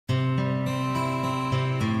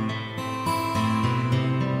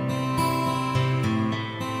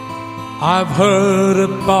I've heard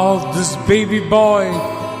about this baby boy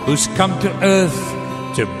who's come to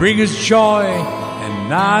earth to bring us joy,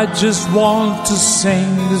 and I just want to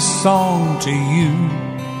sing this song to you.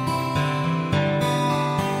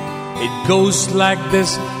 It goes like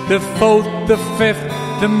this: the fourth, the fifth,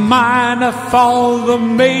 the minor fall, the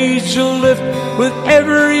major lift. With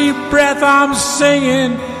every breath I'm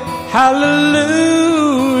singing hallelujah,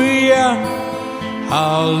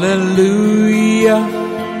 hallelujah,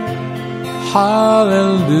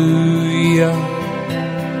 hallelujah,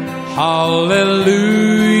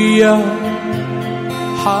 hallelujah,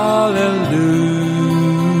 hallelujah.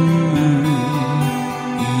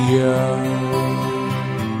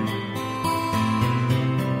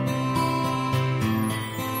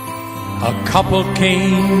 A couple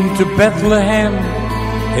came to Bethlehem,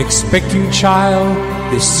 expecting child,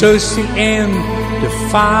 they searched the end to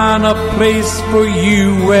find a place for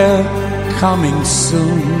you. We're coming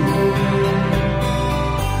soon.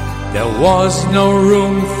 There was no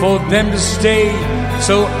room for them to stay,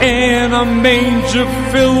 so in a manger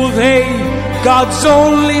filled with hay, God's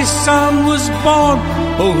only Son was born.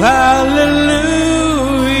 Oh, hallelujah,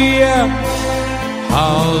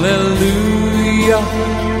 hallelujah,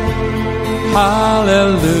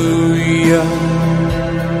 hallelujah,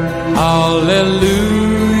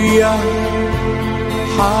 hallelujah,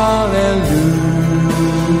 hallelujah.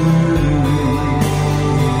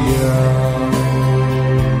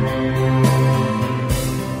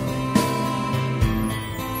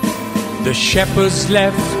 The shepherds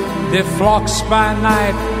left their flocks by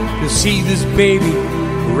night to see this baby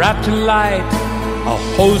wrapped in light. A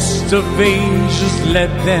host of angels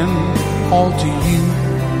led them all to you.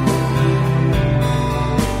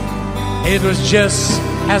 It was just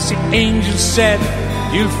as the angel said,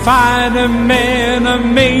 you'll find a man, a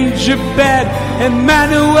manger bed,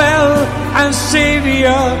 Emmanuel and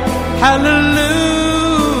Savior.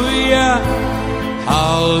 Hallelujah,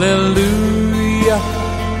 hallelujah,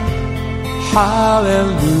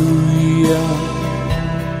 hallelujah,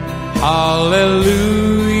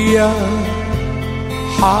 hallelujah,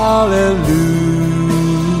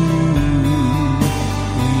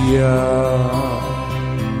 hallelujah.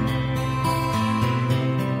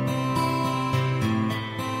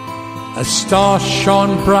 A star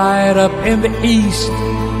shone bright up in the east.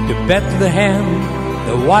 To Bethlehem,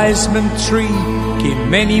 the wise men three came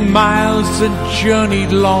many miles and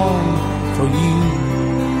journeyed long for you.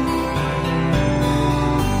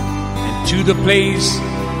 And to the place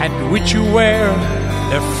at which you were,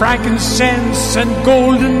 their frankincense and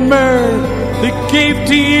golden myrrh, they gave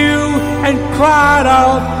to you and cried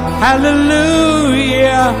out,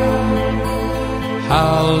 hallelujah,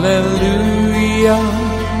 hallelujah,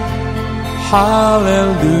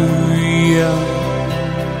 hallelujah,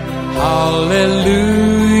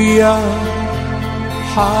 hallelujah,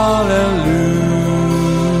 hallelujah.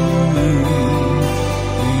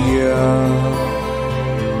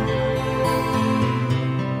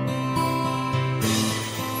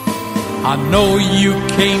 I know you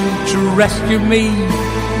came to rescue me.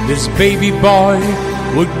 This baby boy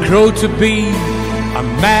would grow to be a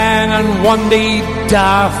man and one day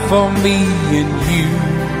die for me and you.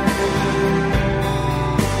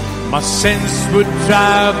 My sins would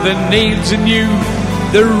drive the nails in you.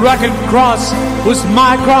 The rugged cross was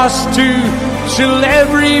my cross too, till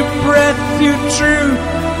every breath you drew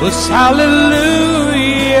was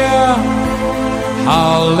hallelujah,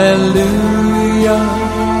 hallelujah,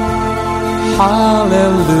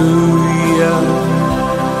 hallelujah,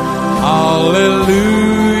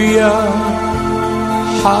 hallelujah,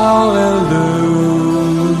 hallelujah.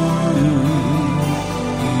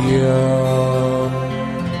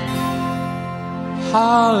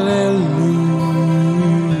 Hallelujah.